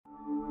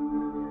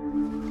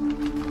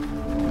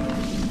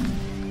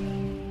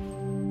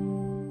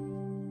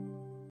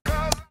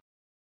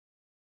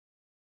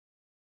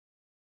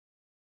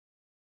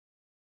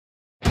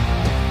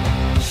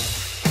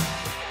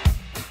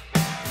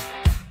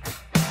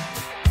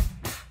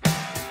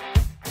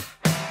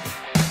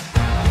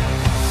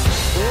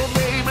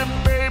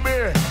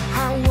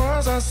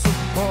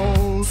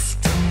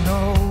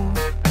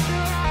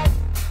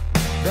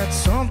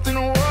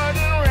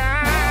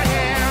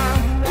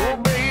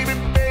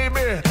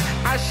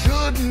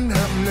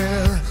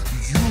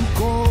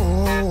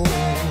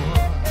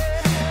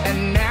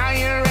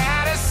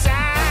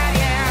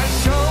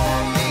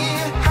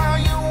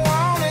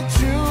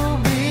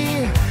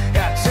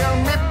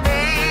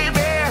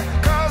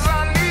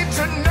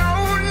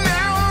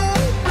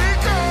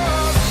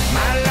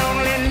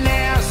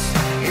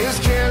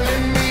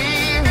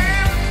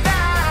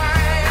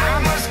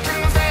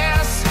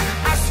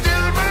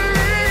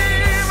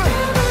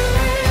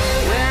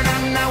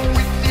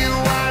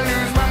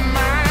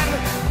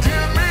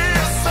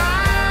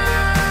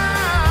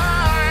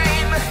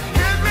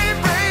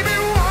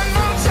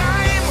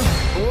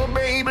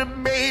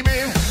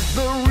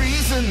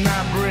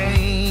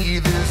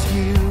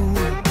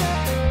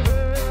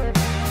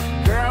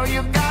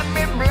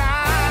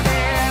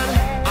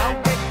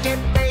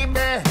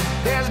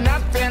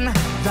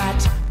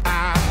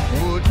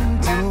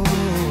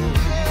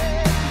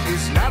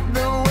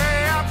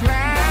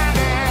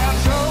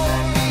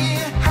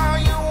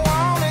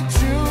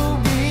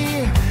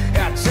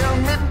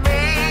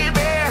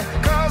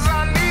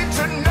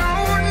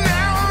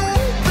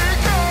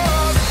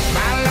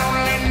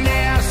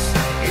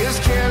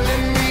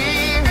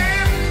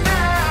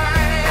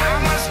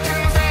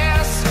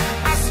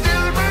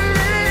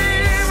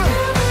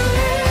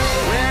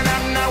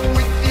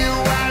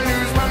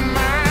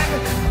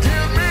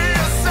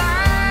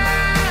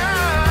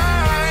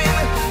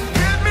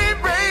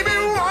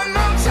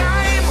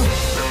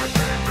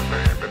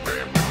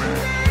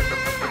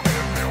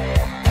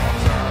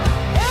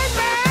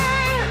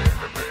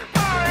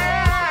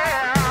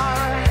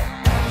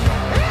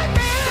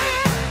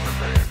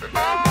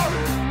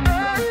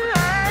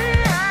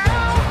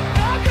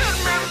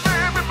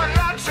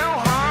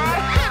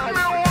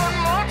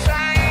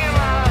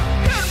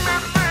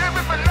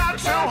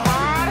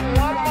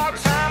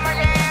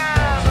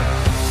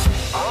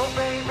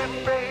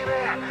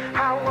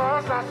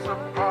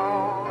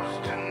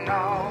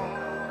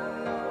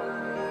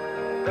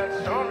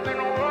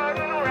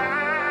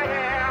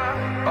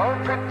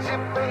See,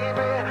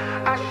 baby,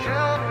 I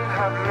shouldn't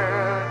have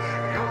let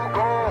you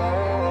go.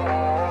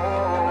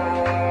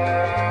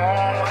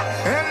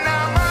 And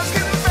I must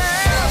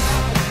confess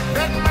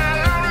that my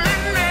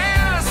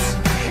loneliness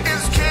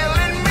is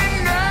killing me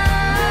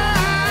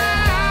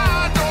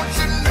now. Don't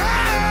you know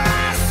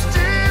I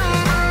still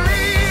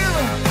believe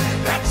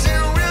that you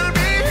will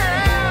be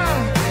here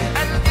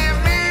and give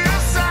me a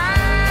sign.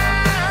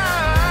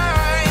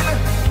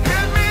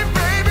 Hit me,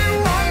 baby,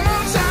 one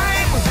more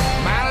time.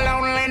 My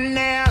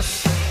loneliness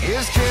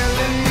is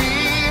killing me.